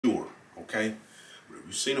okay? But if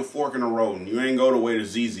you seen a fork in the road and you ain't go the way the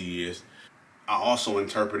ZZ is, I also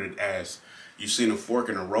interpret it as you seen a fork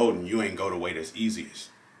in the road and you ain't go the way that's easiest.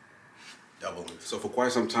 Doubling. So for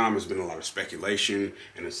quite some time, there's been a lot of speculation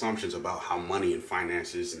and assumptions about how money and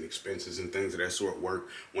finances and expenses and things of that sort work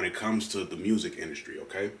when it comes to the music industry,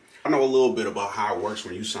 okay? I know a little bit about how it works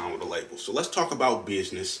when you sign with a label. So let's talk about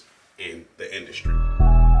business in the industry.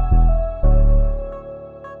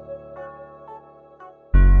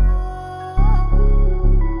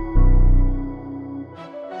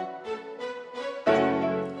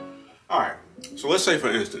 All right, so let's say for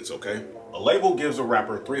instance, okay, a label gives a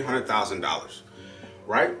rapper $300,000,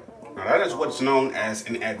 right? Now that is what's known as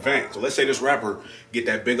an advance. So let's say this rapper get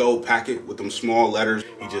that big old packet with them small letters.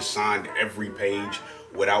 He just signed every page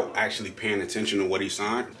without actually paying attention to what he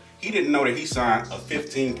signed. He didn't know that he signed a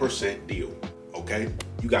 15% deal, okay?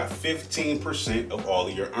 You got 15% of all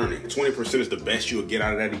of your earnings. 20% is the best you'll get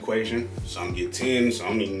out of that equation. Some get 10,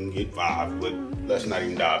 some even get 5, but let's not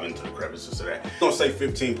even dive into the crevices of that. I'm gonna say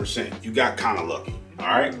 15%. You got kind of lucky, all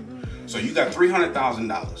right? So you got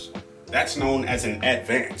 $300,000. That's known as an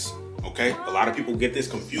advance, okay? A lot of people get this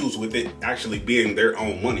confused with it actually being their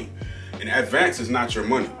own money. An advance is not your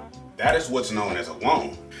money. That is what's known as a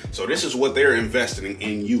loan. So this is what they're investing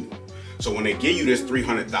in you. So when they give you this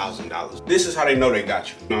 $300,000, this is how they know they got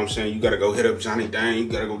you. You know what I'm saying? You gotta go hit up Johnny Dang, you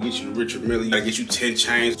gotta go get you Richard Mille, you gotta get you 10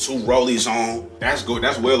 chains, 2 rollies on. That's good,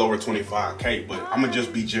 that's well over 25K, but I'm gonna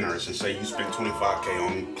just be generous and say you spent 25K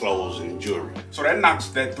on clothes and jewelry. So that knocks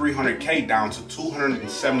that 300K down to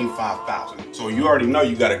 275,000. So you already know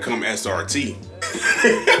you gotta come SRT.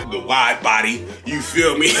 The wide body, you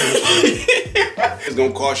feel me? It's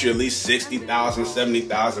gonna cost you at least 60,000,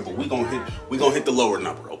 70,000, but we gonna hit the lower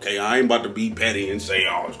number, okay? I ain't about to be petty and say,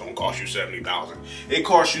 oh, it's gonna cost you 70,000. It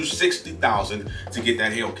costs you 60,000 to get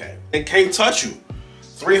that Hellcat. It can't touch you.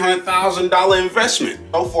 $300,000 investment.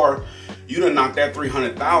 So far, you done knocked that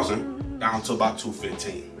 300,000 down to about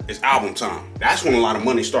 215. It's album time. That's when a lot of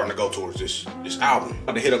money's starting to go towards this album. I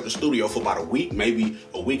had to hit up the studio for about a week, maybe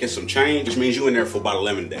a week and some change, which means you in there for about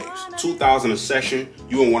 11 days. 2,000 a session,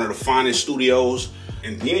 you in one of the finest studios,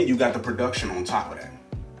 and then you got the production on top of that.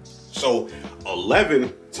 So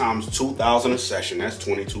 11 times 2,000 a session, that's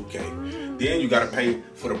 22K. Then you gotta pay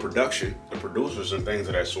for the production, the producers and things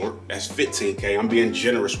of that sort. That's 15K. I'm being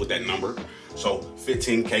generous with that number. So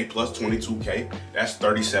 15K plus 22K, that's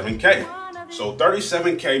 37K. So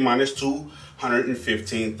 37K minus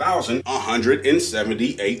 215,000,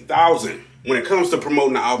 178,000. When it comes to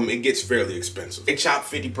promoting the album, it gets fairly expensive. They chop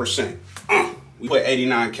 50%. We put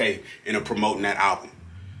 89K into promoting that album.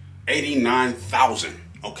 89,000,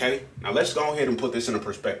 okay? Now let's go ahead and put this in a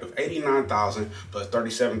perspective. 89,000 plus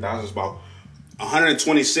 37,000 is about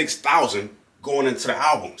 126,000 going into the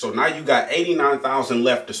album. So now you got 89,000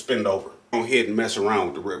 left to spend over. Go ahead and mess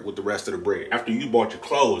around with the rest of the bread. After you bought your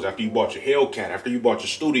clothes, after you bought your Hellcat, after you bought your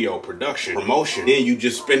studio, production, promotion, then you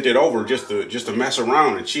just spent it over just to mess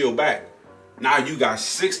around and chill back. Now you got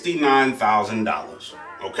 $69,000,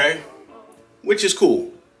 okay? Which is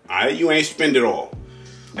cool, all right? You ain't spend it all.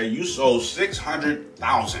 Hey, you sold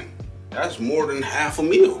 600,000. That's more than half a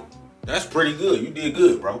meal. That's pretty good. You did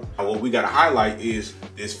good, bro. Now, what we gotta highlight is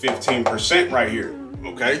this 15% right here,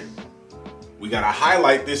 okay? We gotta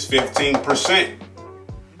highlight this 15%.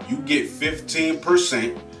 You get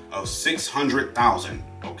 15% of 600,000,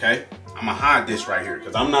 okay? I'm gonna hide this right here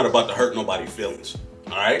because I'm not about to hurt nobody's feelings,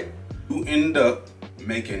 all right? You end up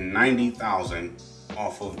making 90,000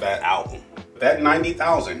 off of that album. That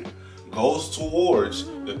 90,000 goes towards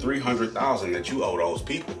the 300,000 that you owe those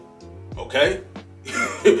people, okay?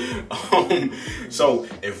 So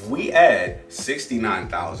if we add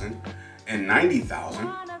 69,000 and 90,000,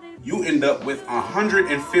 you end up with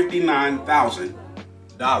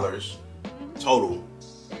 $159,000 total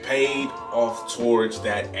paid off towards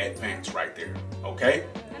that advance right there, okay?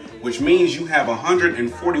 Which means you have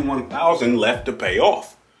 141,000 left to pay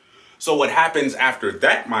off. So what happens after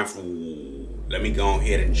that, my fool? Let me go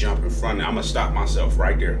ahead and jump in front. I'm gonna stop myself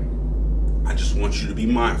right there. I just want you to be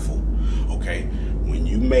mindful, okay? When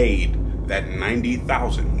you made that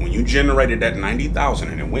 90,000, when you generated that 90,000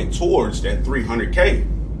 and it went towards that 300K,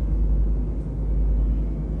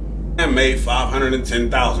 and made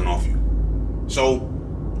 510,000 off you. So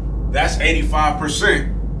that's 85%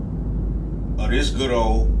 of this good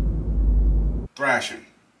old thrashing,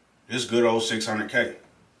 this good old 600K.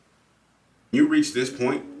 You reach this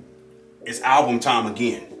point, it's album time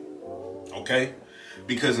again, okay?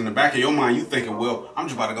 Because in the back of your mind, you thinking, well, I'm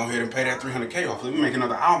just about to go ahead and pay that 300K off. Let me make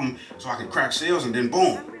another album so I can crack sales and then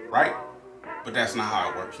boom, right? But that's not how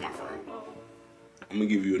it works, my friend. I'm gonna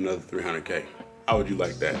give you another 300K. How would you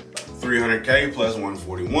like that? 300K plus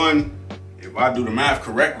 141. If I do the math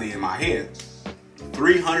correctly in my head,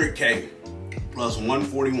 300K plus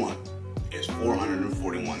 141 is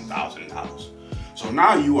 $441,000. So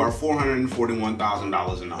now you are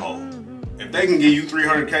 $441,000 in the hole. If they can give you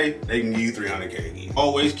 300K, they can give you 300K again.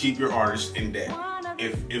 Always keep your artist in debt.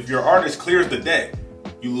 If your artist clears the debt,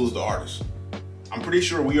 you lose the artist. I'm pretty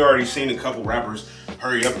sure we already seen a couple rappers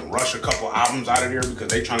hurry up and rush a couple albums out of there because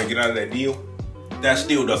they trying to get out of that deal. That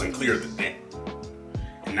still doesn't clear the debt.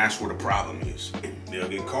 And that's where the problem is. They'll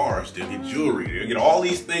get cars, they'll get jewelry, they'll get all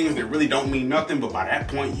these things that really don't mean nothing, but by that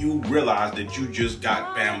point you realize that you just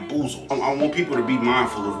got bamboozled. I want people to be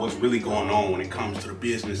mindful of what's really going on when it comes to the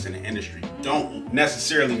business and the industry. Don't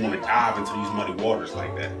necessarily want to dive into these muddy waters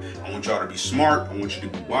like that. I want y'all to be smart, I want you to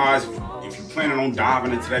be wise. If you're planning on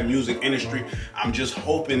diving into that music industry, I'm just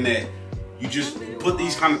hoping that you just put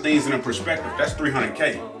these kind of things in a perspective. That's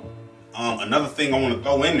 300K. Another thing I want to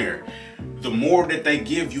throw in there, the more that they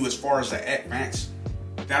give you as far as the advance,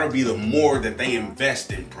 that'll be the more that they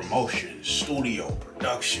invest in promotion, studio,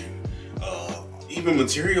 production, even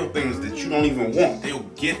material things that you don't even want. They'll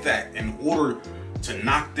get that in order to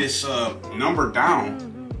knock this number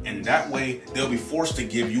down, and that way they'll be forced to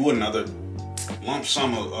give you another lump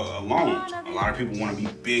sum of loans. A lot of people want to be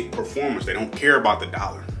big performers. They don't care about the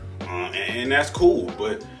dollar, and that's cool,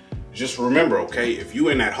 but just remember, okay, if you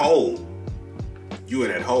in that hole, you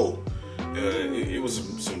in that hole. It was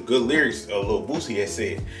some good lyrics Lil Boosie had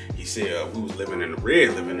said. He said we was living in the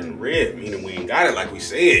red, meaning we ain't got it like we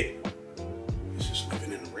said. It's just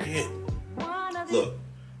living in the red. Look,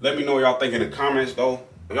 let me know what y'all think in the comments though.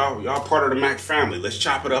 Y'all part of the Mac family. Let's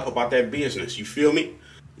chop it up about that business. You feel me?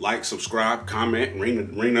 Like, subscribe, comment,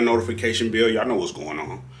 ring the notification bell. Y'all know what's going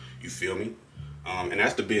on. You feel me? And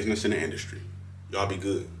that's the business in the industry. Y'all be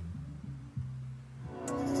good.